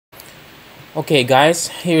Okay guys,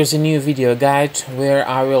 here's a new video guide where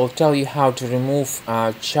I will tell you how to remove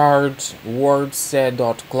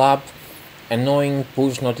Chardwardse.club annoying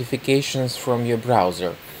push notifications from your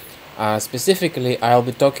browser. Specifically, I'll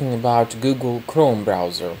be talking about Google Chrome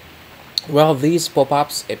browser. Well, these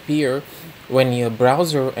pop-ups appear when your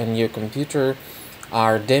browser and your computer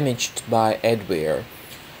are damaged by adware.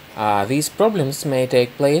 These problems may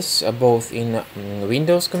take place both in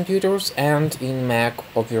Windows computers and in Mac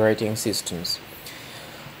operating systems.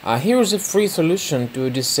 Here is a free solution to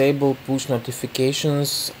disable push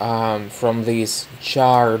notifications from this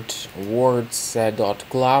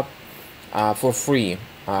Chardwardse.club for free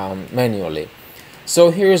manually.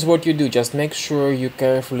 So here's what you do. Just make sure you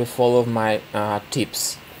carefully follow my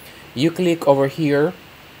tips. You click over here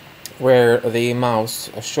where the mouse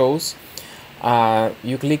shows.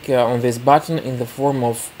 You click on this button in the form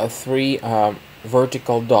of three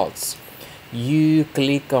vertical dots. You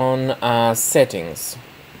click on settings.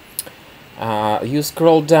 You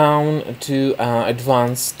scroll down to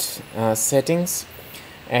advanced settings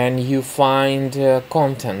and you find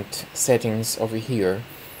content settings over here.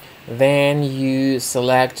 Then you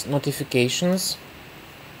select notifications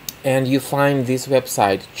and you find this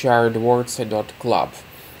website Chardwardse.club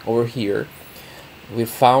over here. We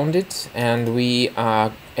found it and we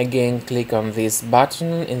again click on this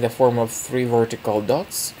button in the form of three vertical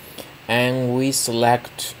dots and we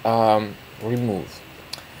select remove.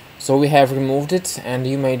 So we have removed it, and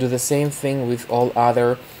you may do the same thing with all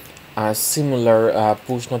other similar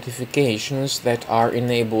push notifications that are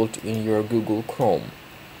enabled in your Google Chrome.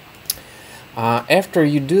 After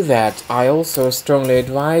you do that, I also strongly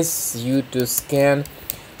advise you to scan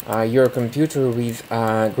your computer with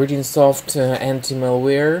GridinSoft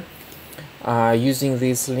Anti-Malware using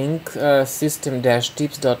this link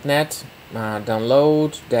system-tips.net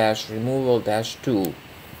download-removal-tool.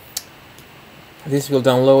 This will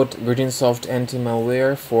download GridinSoft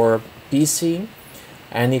Anti-Malware for PC,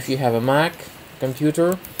 and if you have a Mac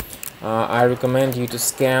computer, I recommend you to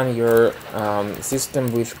scan your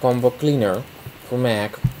system with Combo Cleaner for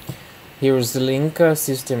Mac. Here is the link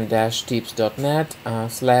system-tips.net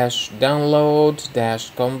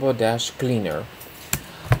 /download-combo-cleaner.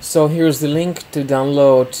 So here's the link to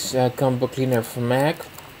download Combo Cleaner for Mac,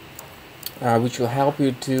 which will help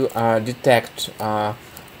you to detect all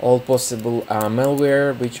possible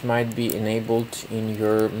malware which might be enabled in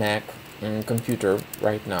your Mac computer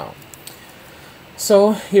right now.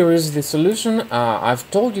 So here is the solution. I've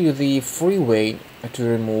told you the free way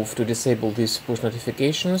to disable these push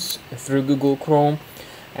notifications through Google Chrome,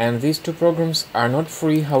 and these two programs are not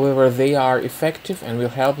free. However, they are effective and will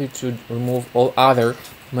help you to remove all other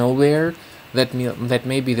malware that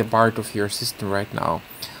may be the part of your system right now.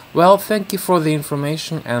 Well, thank you for the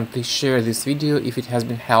information, and please share this video if it has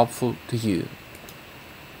been helpful to you.